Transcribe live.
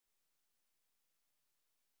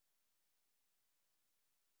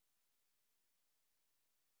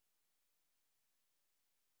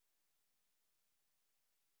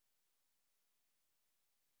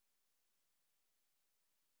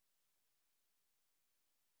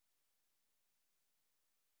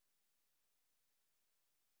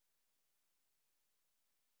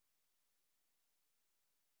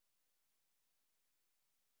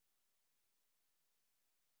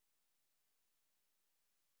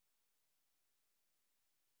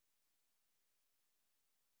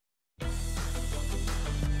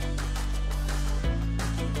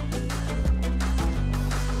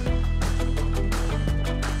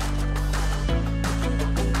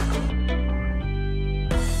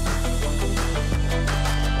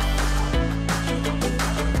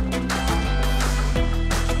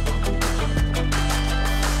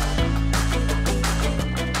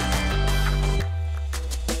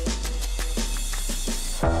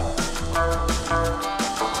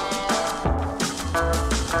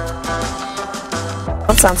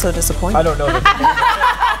sound so disappointed. I don't know.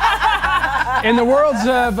 In the worlds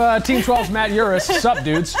of Team 12's Matt Uris, sup,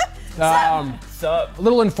 dudes? A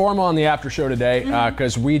little informal on the after show today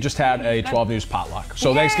because we just had a 12 News potluck.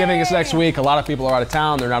 So Thanksgiving is next week. A lot of people are out of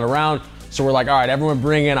town. They're not around. So we're like, all right, everyone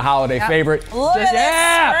bring in a holiday favorite. Look at this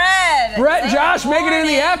spread. Brett and Josh, make it in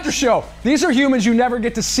the after show. These are humans you never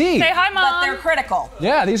get to see. Say hi, Mom. But they're critical.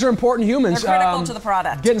 Yeah, these are important humans. They're critical to the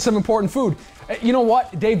product. Getting some important food. You know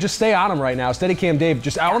what, Dave, just stay on them right now. Steadicam Dave,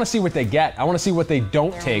 I want to see what they get. I want to see what they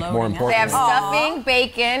don't take, more importantly. They have stuffing,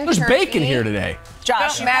 bacon, There's turkey. bacon here today.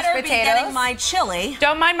 Josh, you mashed better potatoes. be getting my chili.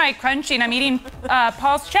 Don't mind my crunching. I'm eating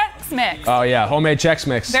Paul's Chex Mix. Oh, yeah, homemade Chex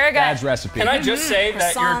Mix. Very good. Dad's recipe. Can I just say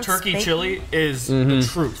that your Croissants, turkey bacon. chili is the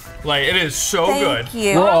truth? Like, it is so good. Thank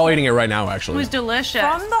you. We're all eating it right now, It actually. was delicious.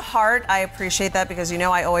 From the heart, I appreciate that because you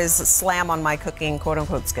know I always slam on my cooking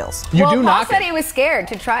quote-unquote skills. You Well, do Paul knock said it. he was scared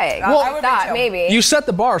to try it. Well, I thought too. maybe. You set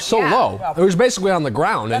the bar so Yeah. low. It was basically on the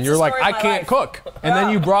ground, and That's you're the like, story of I my can't life. cook. And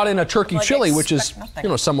then you brought in a turkey Like, chili, which is, expect nothing. you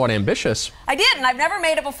know, somewhat ambitious. I did, and I've never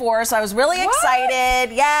made it before, so I was really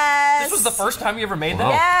excited. Yes. This was the first time you ever made that?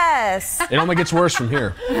 Yes. It only gets worse from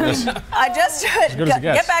here. I just good as it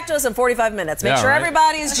gets. get back to us in 45 minutes. Make Yeah, sure right.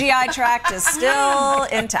 everybody's GI tract is still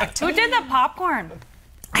intact. Who did the popcorn?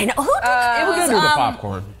 I know. Who did it? We're was gonna do the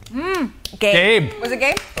popcorn. Gabe. Gabe, Was it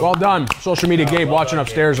Gabe? well done. Social media Gabe watching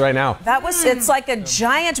upstairs right now. That was. It's like a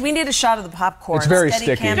giant. We need a shot of the popcorn. It's very Steady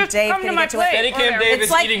sticky. Cam Just Dave, come can to you my get to plate. it? Steadicam Dave It's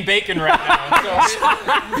is like- eating bacon right now.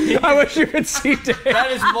 So I wish you could see Dave.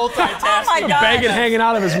 that is multitasking. Oh my God. Bacon hanging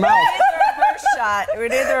out of his mouth. Reverse shot. We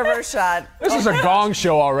need the reverse shot. This is a gong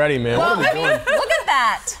show already, man. What are we doing? Look at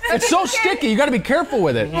that. It's so sticky. You got to be careful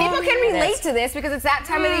with it. People can relate to this because it's that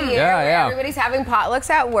time of the year Yeah, where yeah. everybody's having potlucks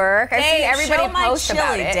at work. I see Dave, everybody show my post chili,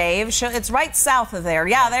 about it. Dave. Show, it's right south of there.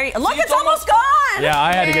 Yeah, there. Look, it's almost gone. Yeah,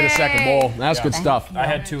 I had to get a second bowl. That's good stuff. I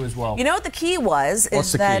had two as well. You know what the key was? What's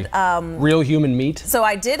Is the that key? Real human meat? so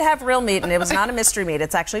I did have real meat, and it was not a mystery meat.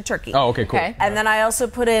 It's actually turkey. Oh, okay, cool. Okay. And then I also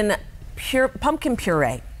put in pure pumpkin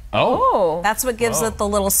puree. Oh. That's what gives it the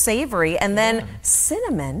little savory, and then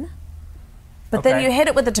cinnamon. But then Okay. you hit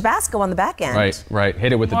it with the Tabasco on the back end. Right.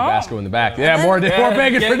 Hit it with the Tabasco in the back. Yeah, more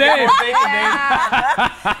bacon for Dave.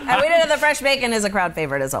 And we did the fresh bacon is a crowd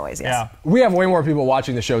favorite as always. Yes. Yeah. We have way more people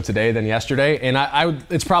watching the show today than yesterday, and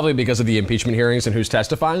it's probably because of the impeachment hearings and who's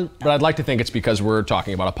testifying. But I'd like to think it's because we're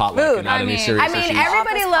talking about a potluck Food. and not any I mean- serious I mean, issues.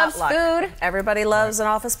 everybody loves Potluck. food. Everybody loves an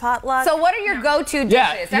office potluck. So what are your go-to dishes?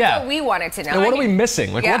 Yeah, That's yeah. what we wanted to know. And what are we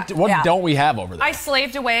missing? Like, Yeah. what Yeah. don't we have over there? I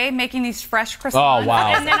slaved away making these fresh croissants. Oh,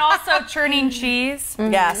 wow. And then also churning cheese.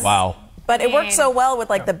 yes. Wow. But it works so well with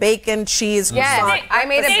like the bacon, cheese, Yes. croissant. I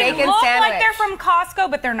made a They bacon look sandwich. like they're from Costco,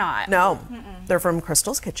 but they're not. No, they're from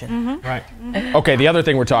Crystal's Kitchen. Right. Okay, the other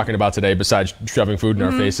thing we're talking about today, besides shoving food in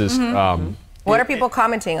our faces, What are people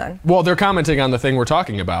commenting on? well, they're commenting on the thing we're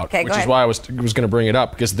talking about, Okay, go which is ahead. why I was going to bring it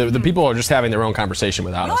up, because the people are just having their own conversation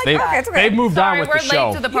without us. They've, Okay, it's okay. they've moved Sorry, on with we're the show.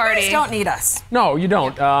 late to the You guys party. don't need us. No, you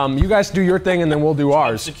don't. You guys do your thing, and then we'll do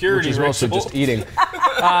ours, security which is mostly ritual. just eating.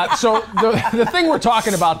 So the thing we're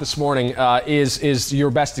talking about this morning is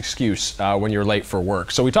your best excuse when you're late for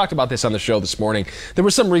work. So we talked about this on the show this morning. There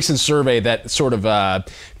was some recent survey that sort of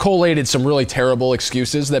collated some really terrible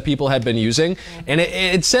excuses that people had been using, and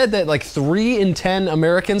it said that like 3 in 10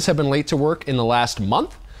 Americans have been late to work in the last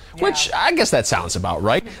month, which I guess that sounds about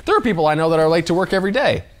right. There are people I know that are late to work every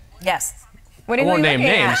day. Yes. What I are won't you name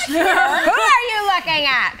looking names. at? Who are you looking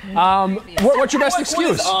at? What's your best What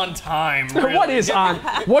excuse? is on time? Really?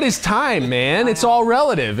 What is time, man? It's all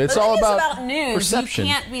relative. It's The all thing is about news. perception.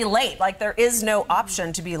 You can't be late. Like there is no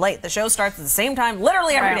option to be late. The show starts at the same time,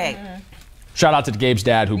 literally every day. Shout out to Gabe's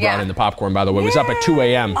dad who brought Yeah. in the popcorn, by the way. He was up at 2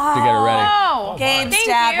 a.m. to get it ready. Oh, Gabe's thank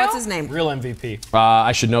dad. you. What's his name? Real MVP.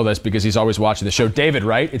 I should know this because he's always watching the show. David,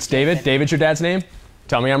 right? It's David. David's your dad's name?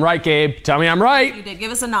 Tell me I'm right, Gabe. Tell me I'm right. You did.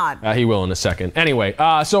 Give us a nod. He will in a second. Anyway,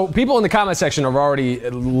 so people in the comment section have already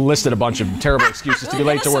listed a bunch of terrible excuses to be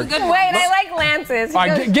late to work. Good Wait, I like Lance's. He All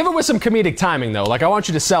right, goes, give it with some comedic timing, though. Like, I want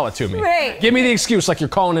you to sell it to me. Right. Give me the excuse like you're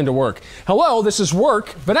calling into work. Hello, this is work.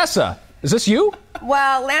 Vanessa, is this you?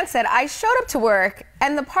 well, Lance said, I showed up to work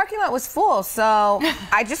and the parking lot was full, so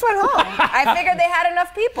I just went home. I figured they had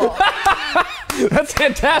enough people. That's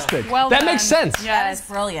fantastic. Well that done. makes sense. That Yes. is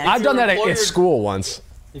brilliant. I've done that at employer- school once.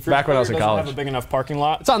 If your Back when I was in employer doesn't college. have a big enough parking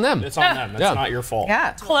lot, It's on them. It's on them. That's Yeah. not your fault.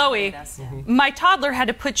 Yeah. Chloe, my toddler had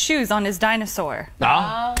to put shoes on his dinosaur.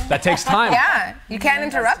 Ah, that takes time. Yeah. You can't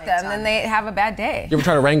interrupt them, then they have a bad day. You ever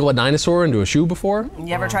try to wrangle a dinosaur into a shoe before?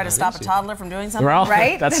 You ever try to stop a toddler from doing something? Well,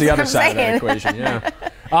 Right? that's the That's other what side I'm of that saying. equation, yeah.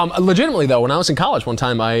 Legitimately, though, when I was in college one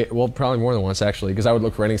time, probably more than once, actually, because I would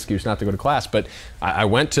look for any excuse not to go to class, but I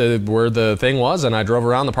went to where the thing was, and I drove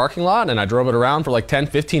around the parking lot, and I drove it around for like 10,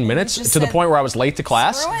 15 minutes to the point where I was late to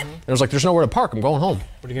class. Screw it. And I was like, there's nowhere to park. I'm going home.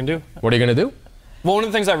 What are you gonna do? What are you going to do? Well, one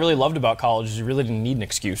of the things I really loved about college is you really didn't need an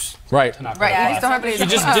excuse. Right. To not go Right. to You class. just don't have to. You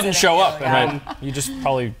just didn't show up, and then you just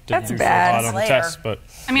probably didn't do so bad. hot on the Later. test. But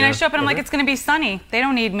I mean, I show up and I'm like, it's going to be sunny. They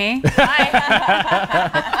don't need me.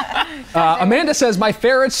 Amanda says, my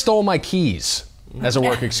ferret stole my keys as a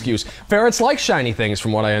work excuse. Ferrets like shiny things,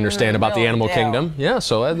 from what I understand about the really animal do. kingdom. Yeah,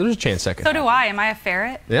 so there's a chance that could So do I. Am I a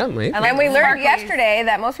ferret? Yeah, maybe. And we learned Sparklies. yesterday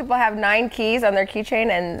that most people have 9 keys on their keychain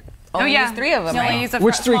and only use 3 of them. You only Right? use a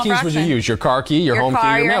Which fr- 3 small keys would you fraction. use? Your car key, your home car, key,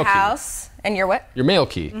 your your mail house, and your what? key? Your mail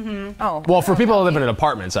key. Oh. Well, for people that live in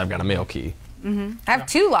apartments, I've got a mail key. I have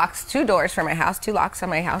 2 locks, 2 doors for my house, 2 locks on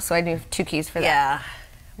my house, so I do 2 keys for that. Yeah.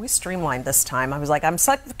 We streamlined this time. I was like, I'm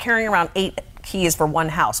stuck carrying around 8 keys for one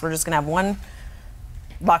house. We're just going to have one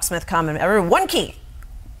locksmith come and one key.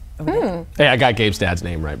 Hey, I got Gabe's dad's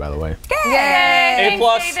name right, by the way. Yay!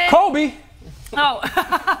 A+. Kobe! Oh.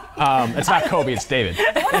 It's not Kobe, it's David.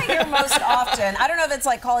 The one I hear most often, I don't know if it's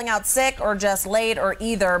like calling out sick or just late or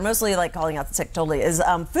either, mostly like calling out sick totally, is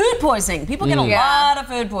food poisoning. People get a Yeah. lot of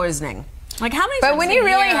food poisoning. Like how many But times when a you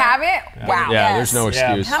really year- have it, wow. Yeah, Yes. there's no Yeah.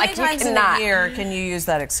 excuse. How many Like, you times in cannot. a year can you use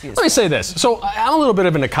that excuse? Let me say this. So I'm a little bit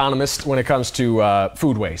of an economist when it comes to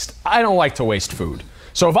food waste. I don't like to waste food.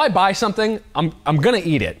 So if I buy something, I'm going to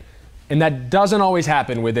eat it. And that doesn't always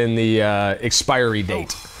happen within the expiry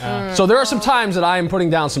date. So there are some times that I am putting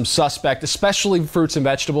down some suspect, especially fruits and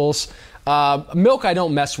vegetables. Milk I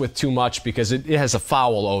don't mess with too much because it has a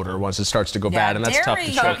foul odor once it starts to go bad, and that's tough to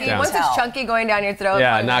dairy choke chunky. down. Once it's chunky going down your throat.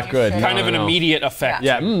 Yeah, then not you good. should- No, Kind of an no. immediate effect.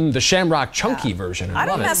 Yeah, the Shamrock Chunky version. I I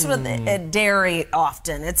don't love mess it. with dairy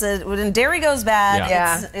often. When dairy goes bad,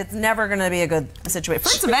 Yeah. it's never going to be a good situation.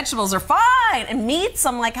 Fruits and vegetables are fine, and meats.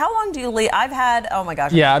 I'm like, how long do you leave? I've had, oh my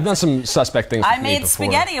gosh. Yeah, I've done some suspect things. I with meat made before.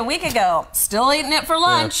 spaghetti a week ago. Still eating it for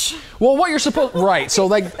lunch. Well, what you're supposed right? So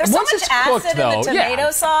like There's so once much it's acid cooked, in though, the tomato yeah.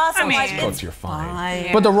 sauce. I'm mean- like, It's Cooked, it's you're fine.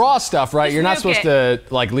 fine. But the raw stuff, right? You're not Just supposed to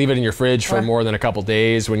like leave it in your fridge for more than a couple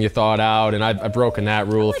days when you thaw it out, and I've broken that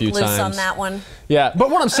rule a few loose times. on that one. Yeah, but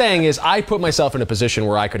what I'm saying is I put myself in a position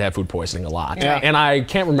where I could have food poisoning a lot, and I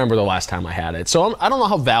can't remember the last time I had it. So I don't know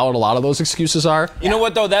how valid a lot of those excuses are. You know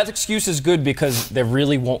what though? That excuse is good because they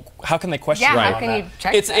really won't. How can they question Yeah, you how on can that? you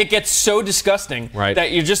check that? It gets so disgusting Right.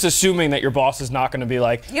 that you're just assuming that your boss is not going to be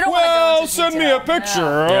like, You don't wanna go well, into send me detail." a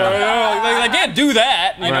picture. They can't do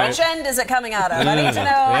that. You know? Which end is it coming out of? I need to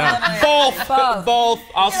know. Both.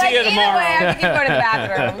 I'll see Like, you either tomorrow. way, I have to keep going to the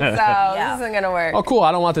bathroom, so this isn't gonna work. Oh, cool!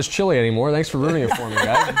 I don't want this chili anymore. Thanks for ruining it for me,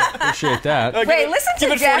 guys. Appreciate that. Wait, listen to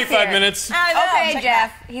Give it Jeff 45 here. minutes. I know, Okay, check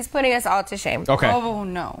Jeff, he's putting us all to shame. Okay. Oh,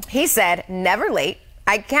 no. He said, never late.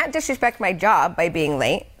 I can't disrespect my job by being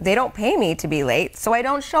late. They don't pay me to be late, so I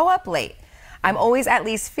don't show up late. I'm always at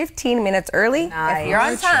least 15 minutes early. Nice. If you're on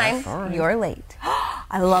All right, time, you're late.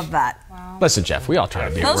 I love that. Listen, Jeff, we all try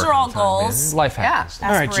to be. at Those work are all on time, man. goals. Life happens. All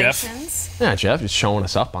right, Jeff. Aspirations. Yeah, Jeff is showing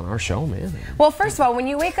us up on our show, man. Well, first of all, when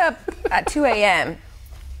you wake up at 2 a.m.,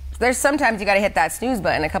 there's sometimes you got to hit that snooze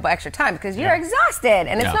button a couple extra times because you're exhausted,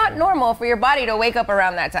 and it's Yeah. not normal for your body to wake up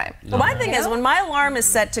around that time. Well, my thing is, when my alarm is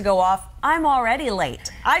set to go off, I'm already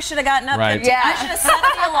late. I should have gotten up. Right. 15, Yeah. I should have set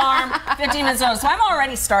the alarm 15 minutes early. So I'm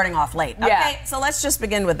already starting off late. Yeah. Okay, so let's just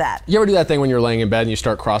begin with that. You ever do that thing when you're laying in bed and you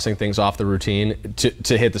start crossing things off the routine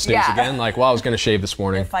to hit the snooze Yeah. again? Like, well, I was going to shave this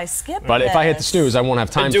morning. If I skip But if I hit the this- snooze, I won't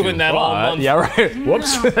have time Been doing to. that all But- month. Yeah, right.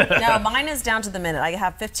 Whoops. No, mine is down to the minute. I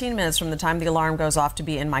have 15 minutes from the time the alarm goes off to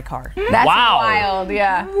be in my car. That's Wow. wild,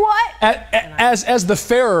 yeah. What? As the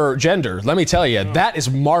fairer gender, let me tell you, that is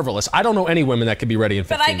marvelous. I don't know any women that could be ready in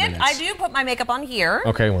 15 But minutes. I do put my makeup on here.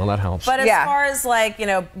 Okay, well, that helps. But as Yeah. far as like,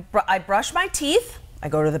 I brush my teeth, I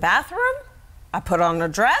go to the bathroom, I put on a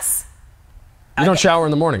dress. you don't shower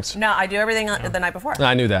in the mornings. No, I do everything the night before.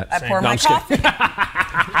 I knew that. I pour No, my I'm just kidding.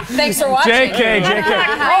 coffee. Thanks for watching. JK.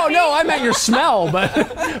 Oh, no, I meant your smell, but.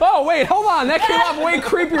 Oh, wait, hold on. That came off way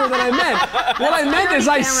creepier than I meant. What I meant is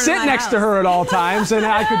I camera in sit my next to house. her at all times, and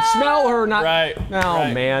I could smell her not. Right, Oh,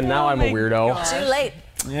 right. man, now I'm a weirdo. Too late.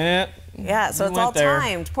 Yeah. Yeah, so You it's all went there.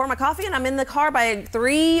 timed. Pour my coffee and I'm in the car by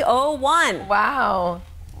 3:01. Wow.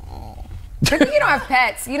 Good thing you don't have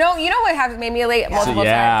pets. You know what has made me late multiple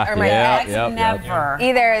Yeah, times? Or my yeah, ex. yeah. Never.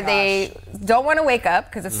 Either they don't want to wake up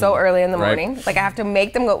because it's so early in the morning. Like I have to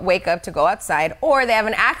make them wake up to go outside, or they have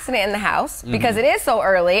an accident in the house because it is so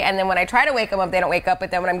early. And then when I try to wake them up, they don't wake up.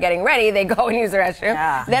 But then when I'm getting ready, they go and use the restroom.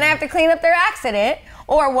 Yeah. Then I have to clean up their accident,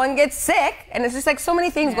 or one gets sick, and it's just like so many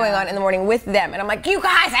things going on in the morning with them. And I'm like, you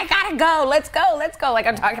guys, I gotta go. Let's go. Let's go. Like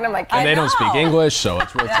I'm talking to my kids. And they don't speak English, so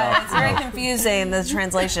it's real tough. It's very confusing, the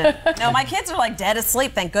translation. No, my kids are like dead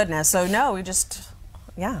asleep, thank goodness. So no, we just,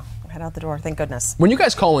 head out the door, thank goodness. When you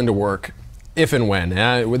guys call into work, if and when,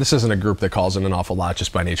 this isn't a group that calls in an awful lot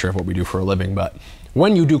just by nature of what we do for a living, but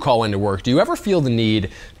when you do call into work, do you ever feel the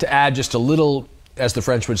need to add just a little, as the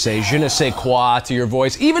French would say, je ne sais quoi to your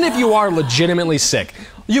voice, even if you are legitimately sick?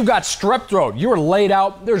 You've got strep throat, you're laid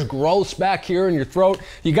out, there's growths back here in your throat,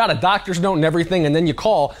 you got a doctor's note and everything, and then you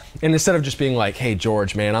call, and instead of just being like, hey,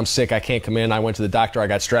 George, man, I'm sick, I can't come in, I went to the doctor, I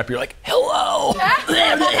got strep, you're like, hello,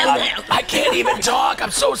 I can't even talk,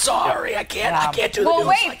 I'm so sorry, I can't do the news Well,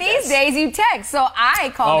 wait, like these this. days you text. So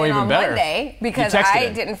I called in on Monday because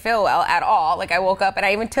I didn't feel well at all. Like I woke up and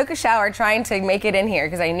I even took a shower trying to make it in here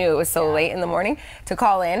because I knew it was so late in the morning to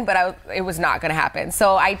call in, but it was not going to happen.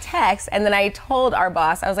 So I text, and then I told our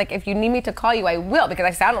boss, I was like, if you need me to call you, I will, because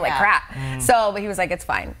I sounded like crap. So, but he was like, it's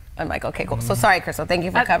fine. I'm like, okay, cool. So sorry, Crystal. Thank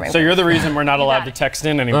you for covering. So you're the reason we're not allowed to text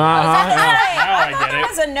in anymore. Now I get it.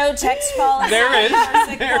 There's a no text policy. There is.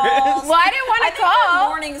 Well, I didn't want to call. In the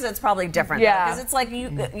mornings, it's probably different. Because it's like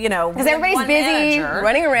you know, because everybody's busy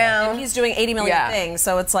running around. And he's doing 80 million things,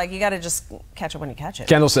 so it's like you got to just catch it when you catch it.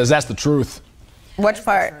 Kendall says that's the truth. Which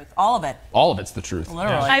part? All of it. All of it's the truth.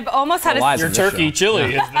 Literally. I've almost had Your turkey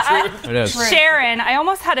chili is the truth. It is. Sharon, I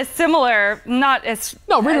almost had a similar, not as...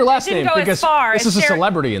 No, read her last didn't name, go because as far this as is a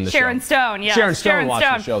celebrity in the Sharon show. Stone, yeah. Sharon Stone watched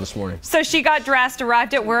the show this morning. So she got dressed,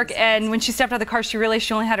 arrived at work, and when she stepped out of the car, she realized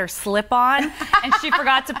she only had her slip on, and she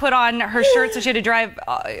forgot to put on her shirt, so she had to drive,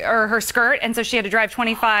 or her skirt, and so she had to drive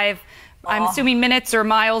 25... I'm assuming minutes or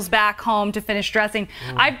miles back home to finish dressing.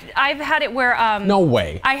 I've had it where no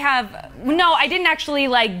way. I didn't actually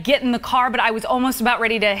like get in the car, but I was almost about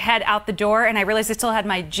ready to head out the door, and I realized I still had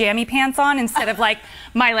my jammy pants on instead of like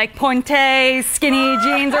my like ponte skinny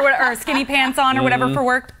jeans or skinny pants on or whatever for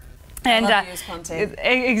work. And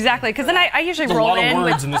exactly, because then I usually There's roll a lot in. of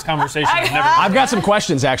words in this conversation. I've got some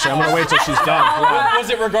questions, actually. I'm going to wait till she's done. Was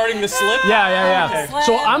it regarding the slip? Yeah. Okay.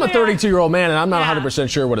 So I'm a 32-year-old man, and I'm not 100%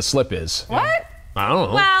 sure what a slip is. What? I don't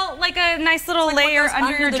know. Well, like a nice little layer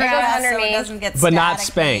under your dress. So it doesn't get But not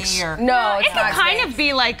staticky Spanx. No, It could kind of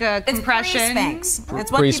be like a compression. It's pre-Spanx.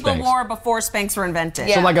 It's what people Pre-Spanx. wore before Spanx were invented.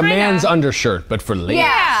 Yeah. So like a man's undershirt, but for ladies.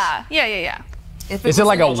 Yeah. Is it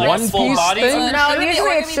like a one-piece thing? No,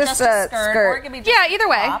 usually it's just a skirt. Yeah, either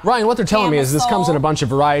way. Ryan, what they're telling me is this comes in a bunch of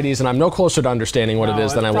varieties, and I'm no closer to understanding what it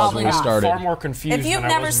is than I was when we started. Far more confused. If you've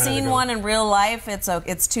than I never was a minute seen ago. one in real life, it's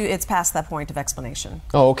past that point of explanation.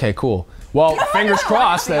 Oh, okay, cool. Well, fingers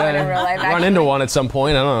crossed that I run into one at some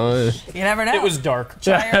point. I don't know. You never know. It was dark.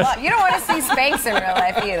 You don't want to see Spanx in real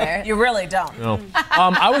life either. You really don't. No.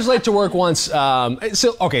 I was late to work once.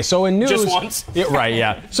 So in news, Just once? Yeah, right?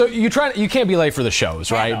 Yeah. So you can't be late for the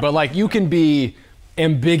shows, right? But like you can be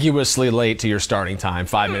ambiguously late to your starting time.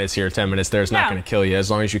 5 minutes here, 10 minutes there is not going to kill you as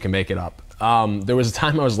long as you can make it up. There was a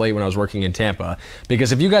time I was late when I was working in Tampa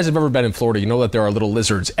because if you guys have ever been in Florida, you know that there are little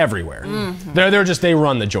lizards everywhere. They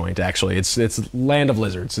run the joint. Actually, it's land of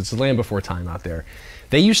lizards. It's the land before time out there.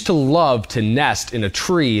 They used to love to nest in a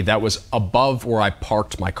tree that was above where I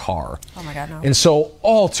parked my car. Oh my God, no. And so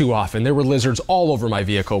all too often there were lizards all over my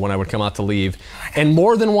vehicle when I would come out to leave. And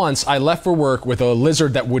more than once I left for work with a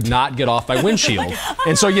lizard that would not get off my windshield.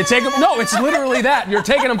 And so you take him, no, it's literally that. You're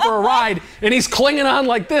taking him for a ride and he's clinging on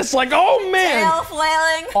like this, like, oh man. Tail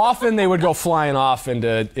flailing. Often they would go flying off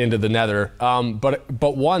into the nether.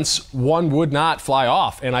 But once one would not fly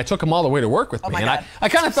off and I took him all the way to work with me. And I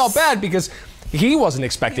kind of felt bad because he wasn't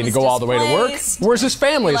expecting to go all the way to work. Where's his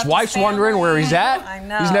family? His wife's wondering where he's at. I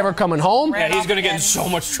know. He's never coming home. Yeah, he's going to get in so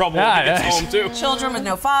much trouble when he gets home, too. Children with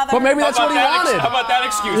no father. But maybe that's what he wanted. How about that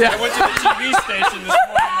excuse? I went to the TV station this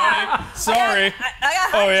morning, honey. Sorry.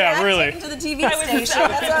 I got really? taken to the TV station.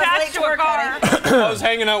 That's attached to a car. I was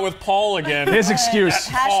hanging out with Paul again. His excuse.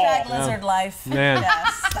 Hashtag lizard life. Man.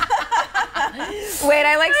 Yes. Wait,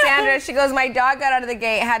 I like Sandra. She goes, my dog got out of the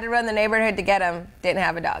gate, had to run the neighborhood to get him. Didn't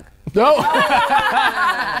have a dog. No.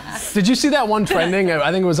 Did you see that one trending?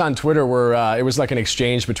 I think it was on Twitter where it was like an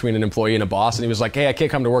exchange between an employee and a boss, and he was like, "Hey, I can't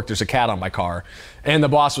come to work. There's a cat on my car." And the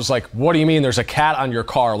boss was like, "What do you mean there's a cat on your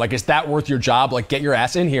car? Like, is that worth your job? Like, get your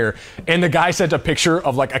ass in here." And the guy sent a picture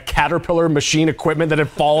of like a Caterpillar machine equipment that had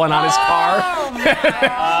fallen on his car.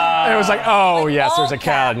 And it was like, "Oh, Like yes, all there's a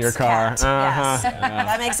cat on your car." cats, yes.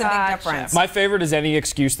 That makes a big difference. My favorite is any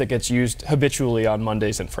excuse that gets used habitually on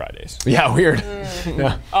Mondays and Fridays. Yeah, weird.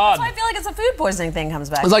 Yeah. That's why I feel like it's a food poisoning thing comes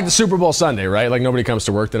back. It's like the Super Bowl Sunday, right? Like nobody comes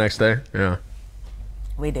to work the next day. Yeah.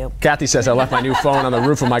 We do. Kathy says, I left my new phone on the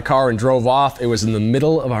roof of my car and drove off. It was in the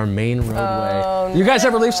middle of our main roadway. Oh, you guys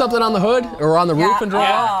ever leave something on the hood or on the roof and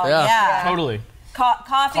drive off? Yeah. Totally.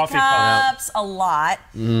 Coffee cups, a lot.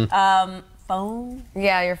 Phone.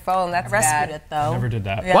 Yeah, your phone. That's I rescued bad. it though. Never did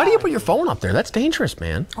that. Yeah. Why do you put your phone up there? That's dangerous,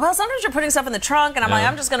 man. Well, sometimes you're putting stuff in the trunk, and I'm like,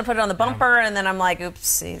 I'm just going to put it on the bumper, and then I'm like,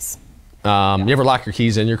 oopsies. You ever lock your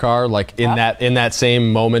keys in your car, like in that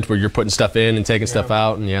same moment where you're putting stuff in and taking stuff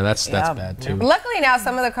out, and that's bad too. Luckily now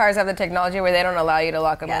some of the cars have the technology where they don't allow you to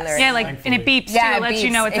lock them in there. Yeah, like, and it beeps too. Yeah, It lets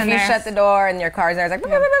you know it's if in you there. shut the door and your car's there, it's like,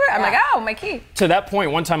 I'm like, oh, my key. To that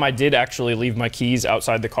point, one time I did actually leave my keys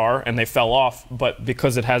outside the car and they fell off, but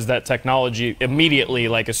because it has that technology, immediately,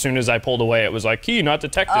 like as soon as I pulled away, it was like, key not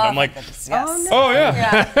detected. I'm like, Yes. oh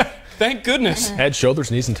yeah. Thank goodness. Head,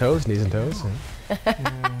 shoulders, knees and toes, knees and toes.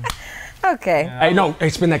 Okay. Hey, no, hey,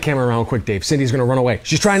 spin that camera around quick, Dave. Cindy's gonna run away.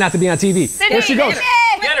 She's trying not to be on TV. Cindy, There she goes. Get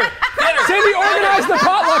her. Get her. Cindy organized the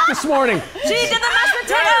potluck this morning. She did the mashed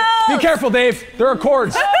potatoes! Be careful, Dave. There are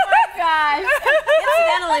cords. Oh my gosh.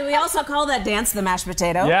 Incidentally, we also call that dance the mashed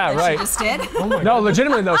potato. Yeah, that right. She just did. No,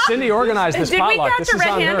 legitimately though, Cindy organized this Did we potluck. catch This her is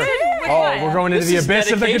on her. red-handed? Oh, we're going into the is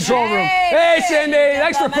abyss of the dedication. control room. Hey, Cindy,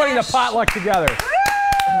 thanks for putting the potluck together.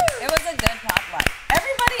 It was a good potluck.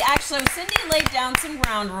 Everybody actually, Cindy laid down some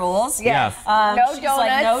ground rules. Yes. Yeah. No She's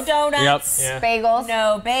like, no donuts. Yep. Bagels.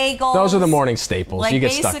 No bagels. Those are the morning staples. Like You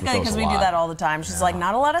get stuck with basically, those because a we lot. do that all the time. She's like,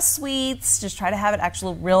 not a lot of sweets. Just try to have it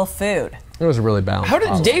actual real food. It was a really balanced. How did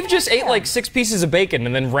potluck. Dave just ate like 6 pieces of bacon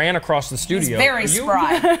and then ran across the studio? Very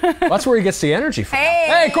spry. That's where he gets the energy from.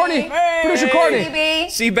 Hey. Courtney. Producer Courtney. BB.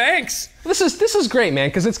 See Banks. This is great, man,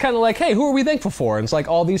 because it's kind of like, hey, who are we thankful for? And it's like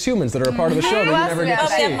all these humans that are a part of the show that you never get to Oh,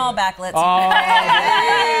 see. get them all back. Let's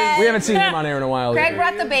We haven't seen him on air in a while. Craig either.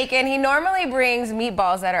 brought the bacon. He normally brings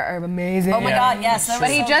meatballs that are amazing. Oh my God, yes. But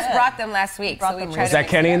he just brought them last week, so we tried Is that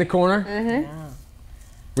Kenny in the corner? Mm-hmm.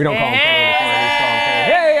 We don't call him Kenny in the corner. We just call him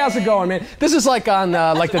Kenny. Hey, how's it going, man? This is like on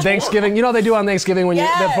like the Thanksgiving. You know they do on Thanksgiving when you the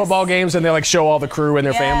Yes. football games and they like show all the crew and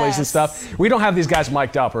their families and Yes. stuff. We don't have these guys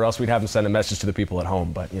mic'd up, or else we'd have them send a message to the people at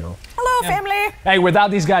home. But you know. Hello, family. Hey, without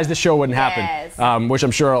these guys, the show wouldn't happen. Yes. Which I'm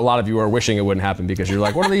sure a lot of you are wishing it wouldn't happen because you're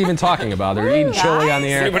like, what are they even talking about? They're eating chili on the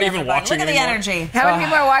air. Anybody even watching Look at the anymore? energy. How many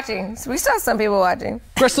people are watching? We saw some people watching.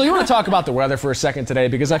 Crystal, you want to talk about the weather for a second today?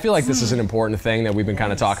 Because I feel like this is an important thing that we've been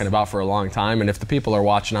kind of talking about for a long time. And if the people are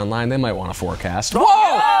watching online, they might want to forecast. Whoa!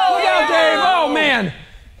 Look out, Dave! Oh, man!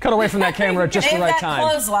 Cut away from that camera at just the They've right got time.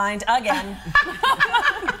 clotheslined again.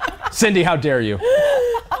 Cindy, how dare you?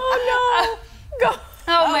 Do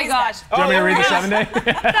Oh my gosh. you want me to read the 7-day?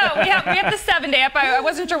 So we have the 7-day up. I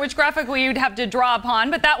wasn't sure which graphic we would have to draw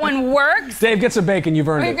upon, but that one works. Dave, get some bacon. You've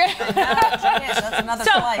earned it. That's another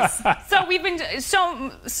slice. So we've been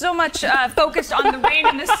so much focused on the rain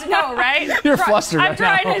and the snow, right? You're flustered I'm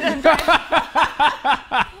right trying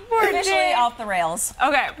now. We're officially off the rails.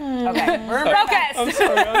 Okay. Okay. We're Okay. I'm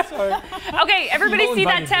sorry. Okay, everybody You see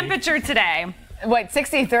that invited me. temperature today. What,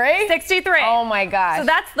 63? 63. Oh my gosh. So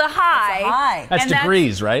that's the high. Hi. That's And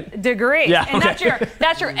degrees, right? Degrees. Yeah, And okay.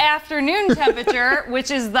 that's your afternoon temperature, which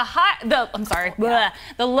is the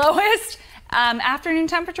the lowest afternoon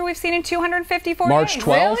temperature we've seen in 254 March days.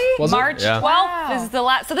 12th, was it? March Yeah. 12th is the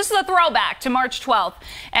last. So this is a throwback to March 12th.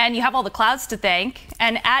 And you have all the clouds to thank.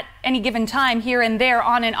 And at any given time, here and there,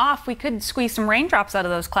 on and off, we could squeeze some raindrops out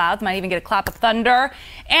of those clouds. Might even get a clap of thunder.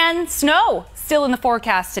 And snow still in the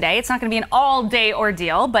forecast today. It's not going to be an all-day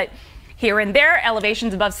ordeal, but here and there,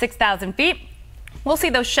 elevations above 6,000 feet. We'll see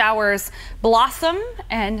those showers blossom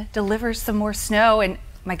and deliver some more snow. And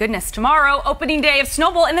my goodness, tomorrow, opening day of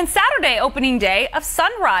Snow Bowl, and then Saturday, opening day of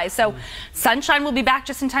Sunrise. So sunshine will be back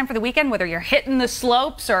just in time for the weekend, whether you're hitting the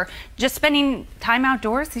slopes or just spending time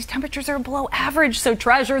outdoors. These temperatures are below average, so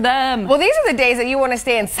treasure them. Well, these are the days that you want to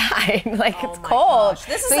stay inside. Like, it's cold.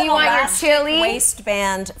 This is so an you want your elastic chili.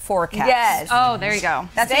 waistband forecast. Yes. Oh, there you go.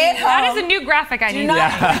 That's Stay at home. That is a new graphic I need.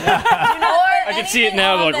 I can see it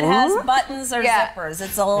now, Anything on like, that has buttons or Yeah. zippers.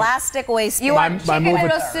 It's elastic waistband. You want My chicken move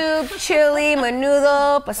noodle soup, chili, menudo,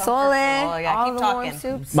 caldo, pozole, yeah, all keep the talking. warm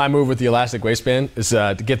soups. My move with the elastic waistband is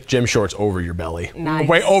to get gym shorts over your belly. Nice.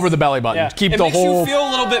 Way over the belly button. Yeah. Keep it the makes whole. you feel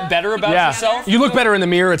a little bit better about yourself. You look better in the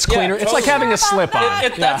mirror. It's cleaner. It's like totally. having a slip on.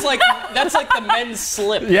 That's like the men's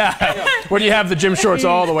slip. Yeah. When you have the gym shorts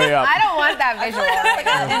all the way up. I don't want that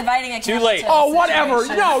visual. Inviting a Too late. Oh, whatever.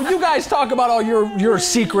 No, you guys talk about all your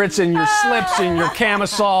secrets and your slips and your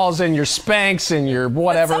camisoles and your Spanx and your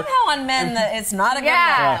whatever. Somehow on men, it's not a good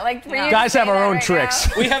Yeah, look. like for you. Guys to have say our that own right tricks.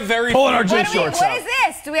 now. We have very Pulling our few- gym shorts What up. is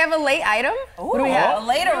this? Do we have a late item? What do we have?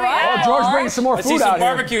 Later on. Oh, George brings some more I see food some out here.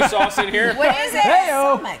 barbecue sauce in here. What is it?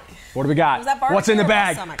 Hey-o. Stomach. What do we got? Was that barbecue What's in the or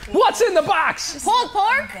bag? stomach? What's in the box? Pulled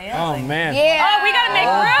pork? Oh man. Yeah. Oh, we gotta make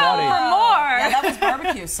room for more. Yeah, that was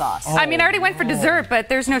barbecue sauce. I mean, I already went for dessert, but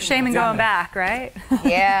there's no shame in going back, right?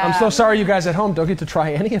 Yeah. I'm so sorry you guys at home don't get to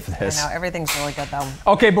try any of I this. know, everything's really good though.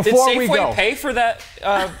 Okay, Did before we Safeway go. pay for that?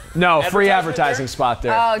 No, free advertisement advertising spot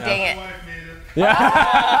there. Oh, dang it. Yeah.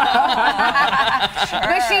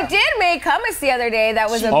 But she did make hummus the other day. That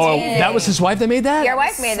was Oh, amazing. that was his wife that made that? Your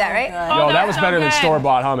wife made that, right? Yo, that was better than good.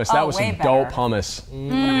 store-bought hummus. That Oh, was way some dope better. hummus.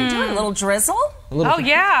 What are we doing? A little drizzle? Oh,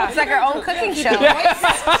 yeah. It's like our own cooking show.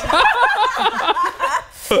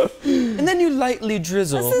 And then you lightly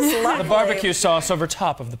drizzle the barbecue sauce over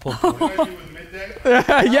top of the pulled pork.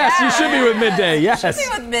 Yes, you should be with Midday. Yes. Should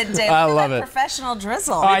be with midday. I Look at love that it. Professional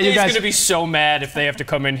drizzle. All right, you He's guys. gonna be so mad if they have to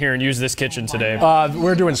come in here and use this kitchen today.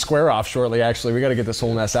 We're doing square off shortly, actually. We got to get this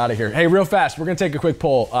whole mess out of here. Hey, real fast, we're going to take a quick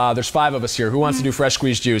poll. There's 5 of us here. Who wants to do fresh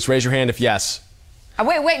squeezed juice? Raise your hand if yes.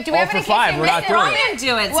 Wait, do we have it for in case 5, you we're missed not it? doing it. Ryan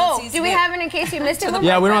do it. Whoa, since he's do we new. have it in case you missed it?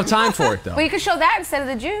 Yeah, we don't have time for it, though. Well, you could show that instead of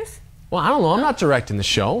the juice. Well, I don't know. I'm not directing the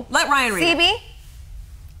show. Let Ryan read. CB?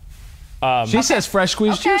 She says fresh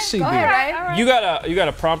squeezed juice, Go CB. ahead, Ryan. You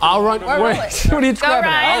gotta prompt. I'll run. Roll Wait, it. what are you Go,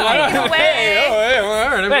 grabbing Ryan. at? Take it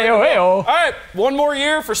away. Hey-o. All right, one more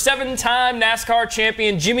year for 7-time NASCAR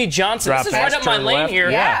champion Jimmy Johnson. Drop This is right pass, up my turn lane left.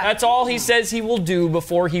 here. Yeah. That's all he says he will do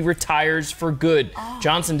before he retires for good.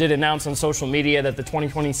 Johnson did announce on social media that the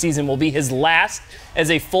 2020 season will be his last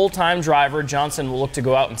as a full-time driver. Johnson will look to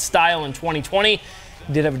go out in style in 2020.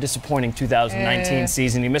 He did have a disappointing 2019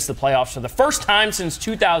 season. He missed the playoffs for the first time since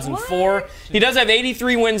 2004. He does have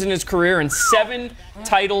 83 wins in his career and 7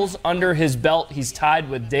 titles under his belt. He's tied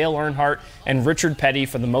with Dale Earnhardt and Richard Petty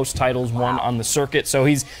for the most titles won on the circuit. So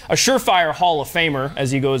he's a surefire Hall of Famer as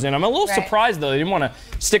he goes in. I'm a little surprised, though. He didn't want to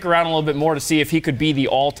stick around a little bit more to see if he could be the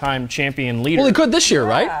all-time champion leader. Well, he could this year,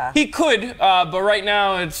 right? He could, but right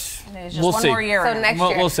now it's It's just we'll one see. more year. So next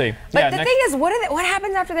year. We'll see. But Yeah, the next- thing is, what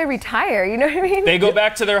happens after they retire? You know what I mean? They go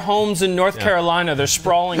back to their homes in North Carolina, their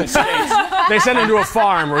sprawling estates. They send him to a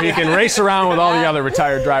farm where he can race around with all the other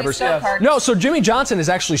retired drivers. No, so Jimmy Johnson is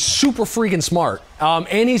actually super freaking smart.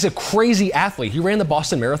 And he's a crazy athlete. He ran the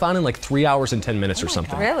Boston Marathon in like 3 hours and 10 minutes or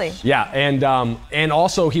something. Really? Yeah, and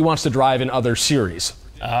also he wants to drive in other series.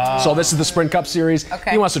 So this is the Sprint Cup series.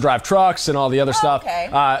 Okay. He wants to drive trucks and all the other stuff. okay.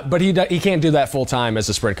 But he can't do that full time as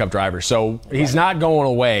a Sprint Cup driver. So he's not going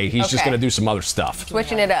away. He's just Okay. going to do some other stuff.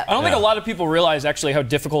 Switching it up. I don't think a lot of people realize actually how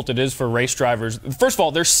difficult it is for race drivers. First of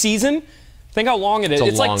all, their season, think how long it is. It's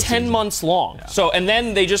a It's like long 10 season. months long. So, and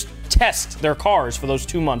then they just test their cars for those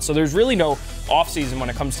 2 months. So there's really no off season when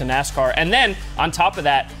it comes to NASCAR. And then on top of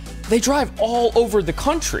that, they drive all over the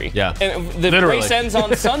country. Yeah. And the Literally. race ends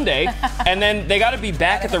on Sunday, and then they got to be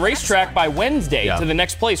back at the racetrack by Wednesday Yeah. to the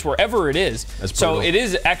next place, wherever it is. That's So brutal. it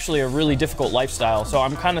is actually a really difficult lifestyle. So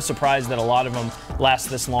I'm kind of surprised that a lot of them last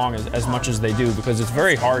this long as much as they do, because it's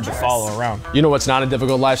very hard to follow around. You know what's not a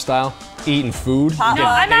difficult lifestyle? Eating food. No,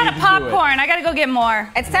 I'm out of popcorn. I gotta go get more.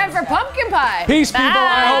 It's time for pumpkin pie. Peace, people.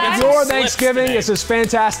 I hope Bye. your Slips Thanksgiving today. is as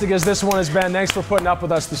fantastic as this one has been. Thanks for putting up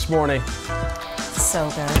with us this morning. So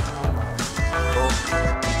good.